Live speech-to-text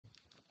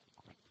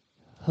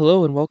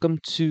Hello and welcome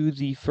to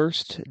the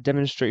first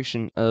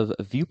demonstration of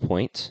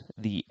Viewpoint,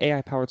 the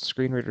AI-powered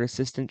screen reader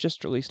assistant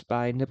just released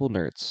by Nibble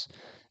Nerds.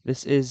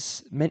 This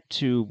is meant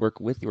to work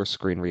with your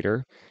screen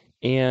reader,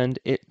 and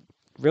it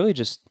really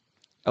just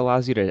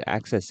allows you to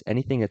access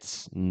anything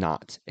that's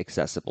not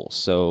accessible.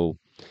 So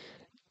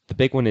the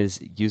big one is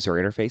user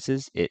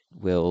interfaces. It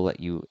will let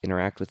you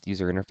interact with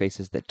user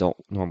interfaces that don't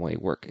normally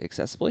work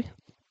accessibly.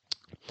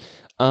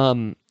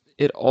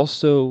 It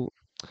also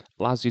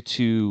allows you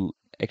to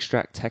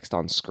extract text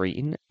on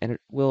screen, and it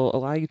will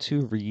allow you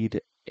to read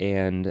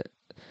and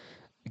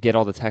get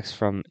all the text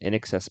from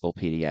inaccessible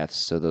PDFs,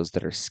 so those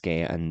that are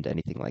scanned,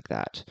 anything like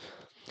that.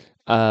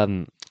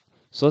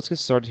 So let's get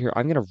started here.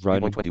 I'm going to run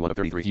Viewpoint 21 of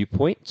 33.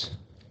 Viewpoint,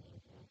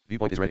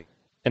 Viewpoint is ready.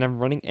 and I'm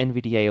running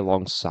NVDA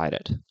alongside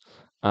it.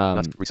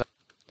 Reset.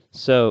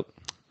 So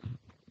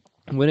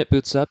when it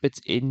boots up,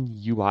 it's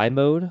in UI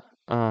mode.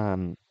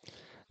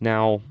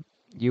 Now,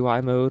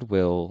 UI mode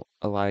will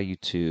allow you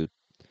to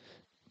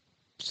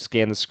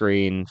scan the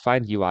screen,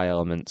 find UI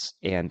elements,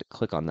 and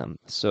click on them.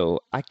 So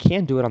I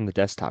can do it on the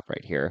desktop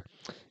right here.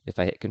 If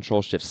I hit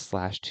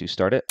Control-Shift// to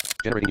start it,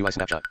 Generating UI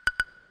snapshot.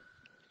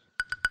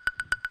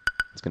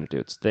 it's going to do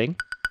its thing.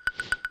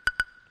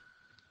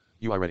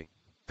 UI ready.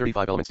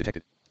 35 elements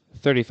detected.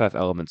 35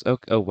 elements.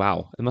 Oh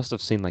wow. It must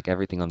have seen like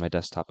everything on my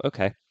desktop.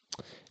 Okay.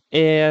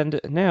 And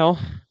now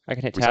I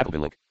can hit tab. Recycle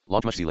bin link.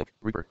 Launch mush D link.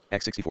 Reaper.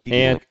 X64.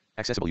 And link.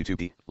 Accessible YouTube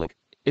D link.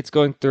 it's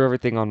going through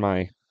everything on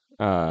my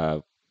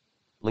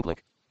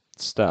link.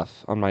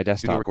 stuff on my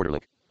desktop. Studio recorder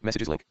link.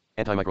 Messages link.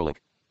 Anti-micro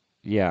link.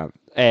 Yeah.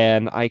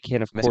 And I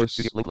can of course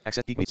link.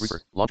 Access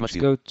Reaper. Launch mush D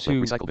go link.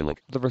 to Recycle bin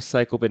link. the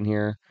recycle bin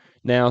here.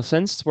 Now,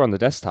 since we're on the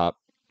desktop,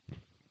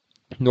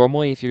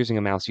 normally if you're using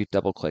a mouse, you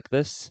double click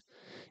this.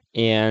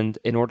 And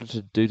in order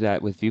to do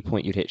that with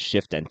Viewpoint, you'd hit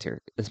Shift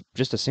Enter.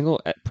 Just a single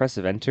press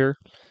of Enter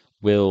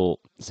will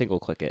single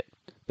click it.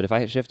 But if I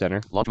hit Shift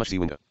Enter, Launch mush D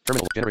window.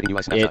 Terminal. Generating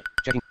UI snapshot.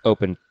 Checking.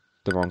 Opened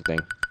the wrong thing.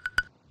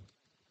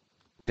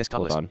 Desktop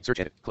Hold list. on. Search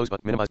edit. Close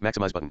button. Minimize.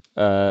 Maximize button.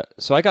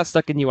 So I got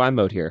stuck in UI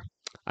mode here.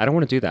 I don't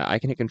want to do that. I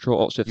can hit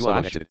Control-Alt-Shift/. UI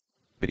mode exited.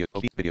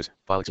 Videos.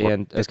 File export.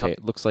 And desktop. okay,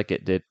 it looks like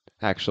it did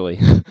actually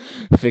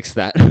fix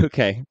that.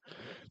 Okay,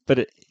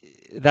 but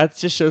that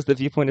just shows that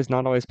Viewpoint is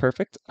not always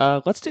perfect.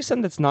 Let's do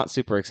something that's not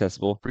super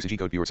accessible. Bruce's G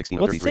code viewer 16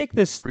 of Let's 33. take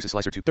this Bruce's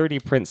slicer 2.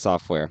 3D print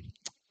software.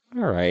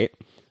 All right,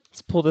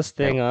 let's pull this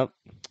thing up.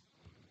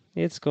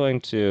 It's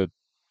going to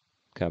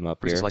come up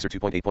Bruce's here. slicer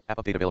 2.8. App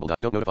update available.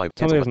 Don't notify.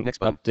 Tell me Button. Next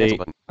button. update.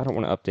 Button. I don't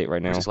want to update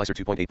right now. Bruce's slicer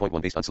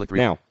 2.8.1 based on Slick 3.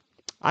 Now,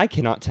 I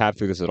cannot tab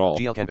through this at all.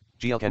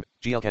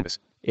 GL canvas.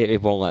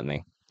 It won't let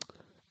me.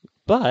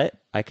 But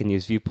I can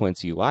use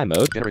Viewpoint's UI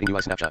mode. Generating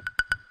UI snapshot.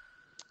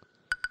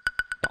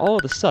 All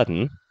of a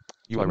sudden,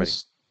 UI ready.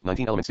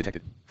 19 elements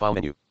detected. File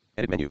menu.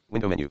 Edit menu.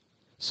 Window menu.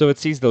 So it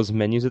sees those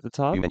menus at the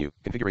top. View menu.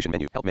 Configuration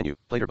menu. Help menu.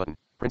 Plater button.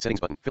 Print settings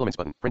button. Filaments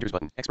button. Printers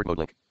button. Expert mode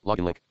link.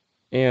 Login link.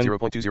 And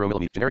 0.20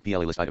 mm. Generic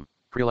PLA list item.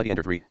 Creole ID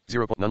enter 3.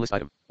 0. None list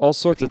item. all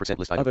sorts of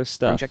list item. other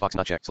stuff. Checkbox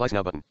not checked. Slice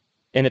now button.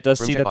 And it does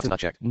Room see checkbox that's not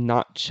checked.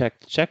 not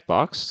checked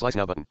checkbox. Slice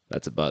now button.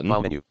 That's a button.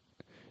 File menu.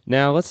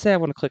 Now let's say I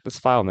want to click this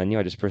file menu.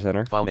 I just press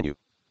enter. File menu.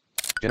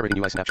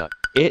 Generating UI snapshot.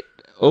 It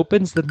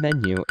opens the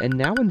menu, and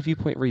now when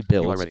Viewpoint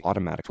rebuilds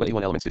automatically.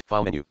 21 elements.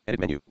 File menu. Edit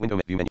menu. Window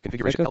view menu.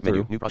 Configuration help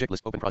menu. New project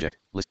list. Open project.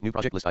 List. New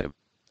project list item.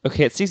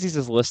 Okay, it sees these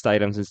as list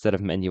items instead of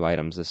menu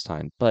items this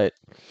time, but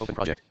open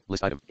project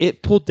list item.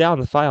 It pulled down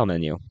the file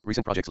menu.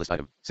 Recent projects list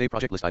item. Save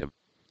project list item.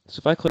 So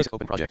if I click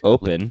open project.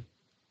 Open.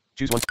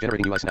 Choose one.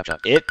 Generating UI snapshot.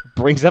 It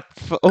brings up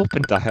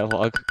open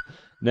dialog.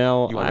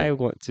 Now I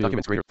want to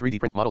documents reader 3D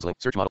print models link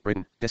search model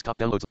Braden desktop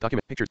downloads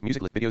document pictures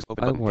music list videos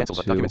open button cancel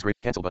button documents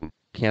cancel button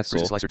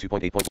cancel slicer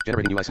 2.8 point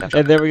generating UI snapshot.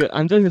 And there we go.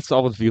 I'm doing this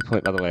all with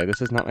Viewpoint, by the way.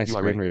 This is not my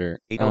screen reader.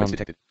 8 elements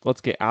detected.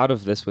 Let's get out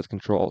of this with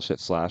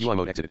Control-Shift/. UI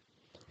mode exited.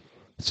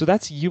 So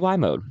that's UI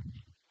mode.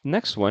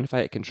 Next one, if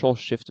I hit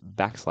Control-Shift /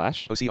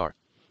 OCR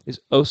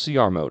is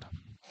OCR mode.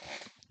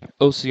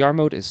 OCR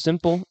mode is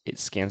simple. It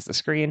scans the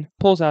screen,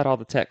 pulls out all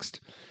the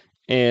text,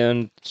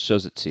 and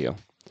shows it to you.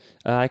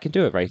 I can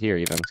do it right here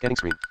even. Scanning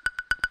screen.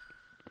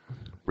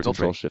 Results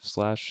Control-Shift/.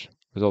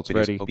 Results videos,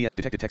 ready. OBS,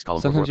 detected text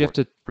column. Sometimes you have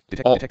to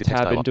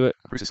Alt-tab into it.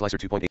 Bruce's slicer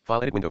 2.8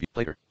 file edit window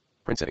plater.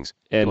 Print settings.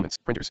 And elements.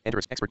 Printers. Enter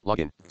expert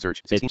login.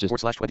 Search.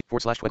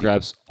 16/20/20.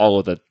 Grabs all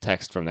of the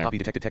text from there. Copy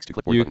detected text to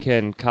clipboard. You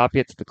can copy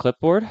it to the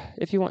clipboard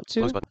if you want to.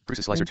 Close button.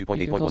 Bruce's slicer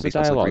 2.8.1 based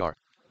on dialog.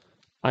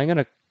 I'm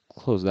gonna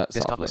close that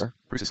desktop software.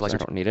 List. Bruce's slicer. I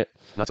don't need it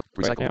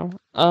right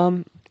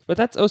now. But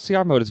that's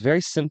OCR mode. It's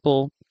very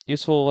simple,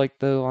 useful, like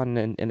though on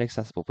an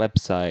inaccessible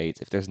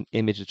website. If there's an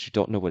image that you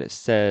don't know what it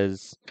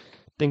says,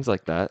 things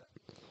like that.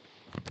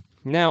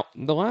 Now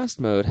the last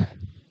mode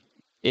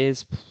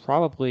is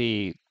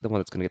probably the one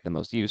that's going to get the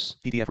most use.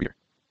 PDF reader.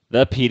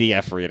 The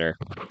PDF reader.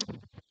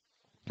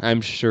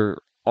 I'm sure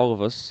all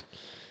of us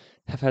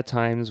have had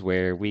times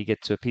where we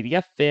get to a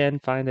PDF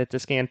and find that it's a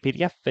scanned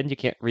PDF and you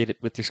can't read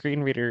it with your screen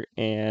reader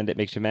and it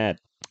makes you mad.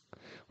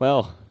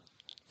 Well,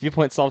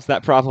 Viewpoint solves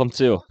that problem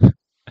too.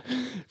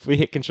 If we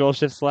hit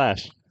Control-Shift/.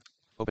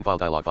 Open file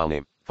dialog file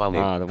name. File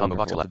name.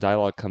 The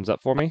dialog comes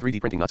up for me.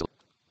 3D printing not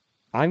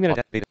I'm going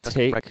to Beta, custom,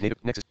 take... native,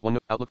 Nexus, OneNote,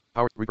 Outlook,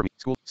 Power, Reaper,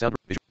 School, Sound,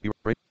 Visual, B.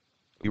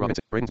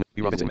 Robinson,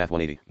 B. Robinson, Math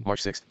 180,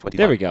 March 6th,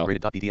 There 25, we go.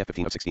 graded .pdf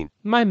 15 of 16.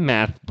 My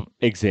math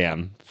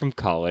exam from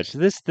college.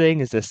 This thing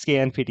is a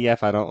scanned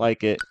PDF. I don't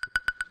like it.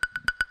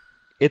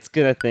 It's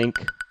going to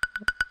think.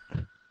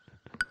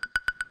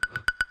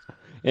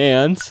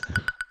 And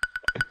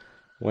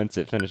once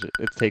it finishes,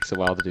 it takes a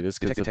while to do this.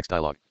 Detected text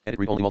dialog. Edit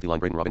read-only multi-line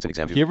Braden Robinson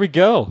exam 2. Here we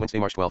go. Wednesday,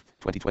 March 12th,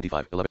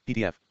 2025, 11,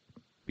 PDF.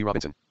 B.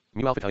 Robinson,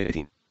 Mu Alpha Italian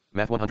 18,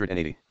 Math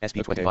 180,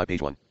 SP 25,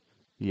 page 1.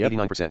 Yep.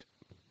 89%.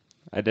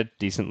 I did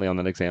decently on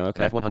that exam.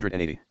 Okay. Math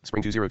 180,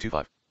 Spring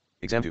 2025.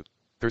 Exam 2.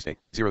 Thursday,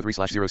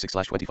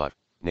 03/06/25.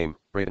 Name,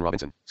 Braden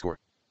Robinson. Score.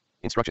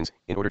 Instructions.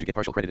 In order to get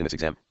partial credit in this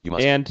exam, you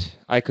must... And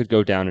I could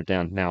go down or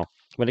down. Now,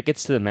 when it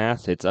gets to the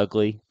math, it's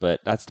ugly, but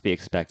that's to be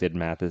expected.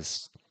 Math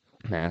is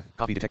math.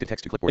 Copy detected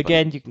text to clipboard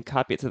Again, button. You can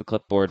copy it to the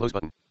clipboard. Close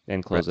button.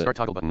 And close it. Start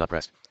toggle button not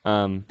pressed.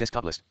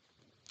 Desktop list.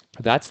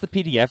 That's the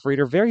PDF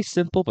reader. Very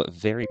simple, but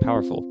very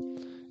powerful.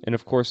 And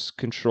of course,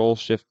 Control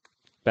Shift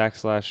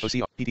backslash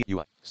OCR, PD,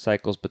 UI.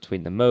 cycles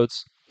between the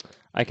modes.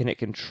 I can hit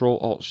Control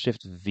Alt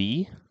Shift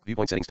V.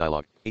 Viewpoint settings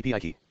dialog. API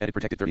key. Edit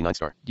protected 39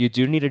 star. You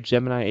do need a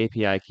Gemini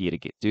API key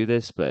to do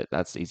this, but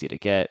that's easy to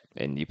get,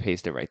 and you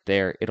paste it right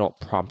there. It'll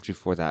prompt you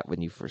for that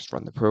when you first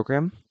run the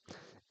program.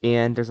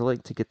 And there's a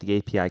link to get the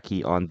API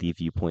key on the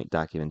Viewpoint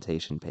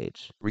documentation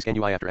page. Rescan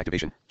UI after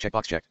activation.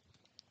 Checkbox checked.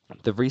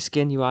 The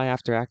rescan UI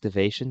after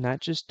activation,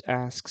 that's just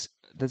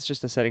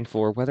a setting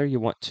for whether you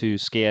want to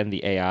scan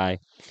the AI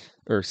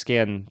or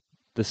scan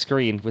the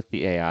screen with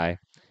the AI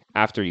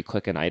after you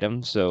click an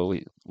item. So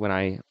when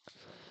I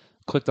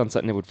clicked on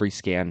something, it would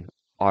rescan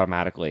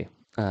automatically.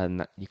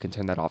 And you can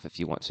turn that off if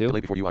you want to.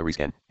 Delay before UI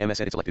rescan. MS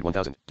edit selected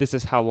 1000. This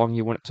is how long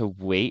you want it to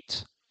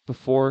wait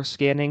before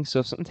scanning. So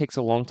if something takes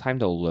a long time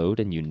to load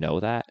and you know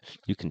that,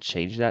 you can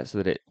change that so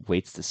that it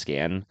waits to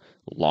scan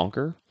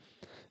longer.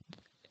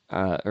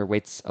 Or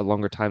waits a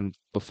longer time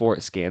before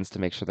it scans to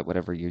make sure that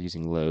whatever you're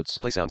using loads.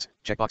 Play sounds.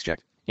 Checkbox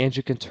checked. And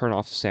you can turn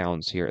off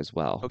sounds here as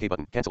well. OK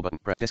button. Cancel button.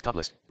 Press desktop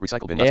list.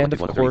 Recycle bin. And of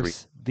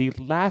course, the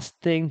last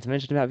thing to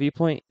mention about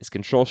Viewpoint is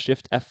Control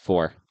Shift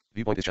F4.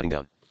 Viewpoint is shutting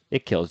down.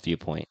 It kills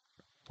Viewpoint.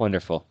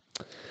 Wonderful.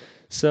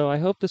 So I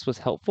hope this was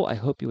helpful. I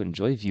hope you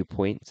enjoy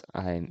Viewpoint.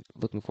 I'm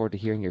looking forward to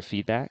hearing your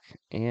feedback,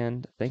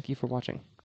 and thank you for watching.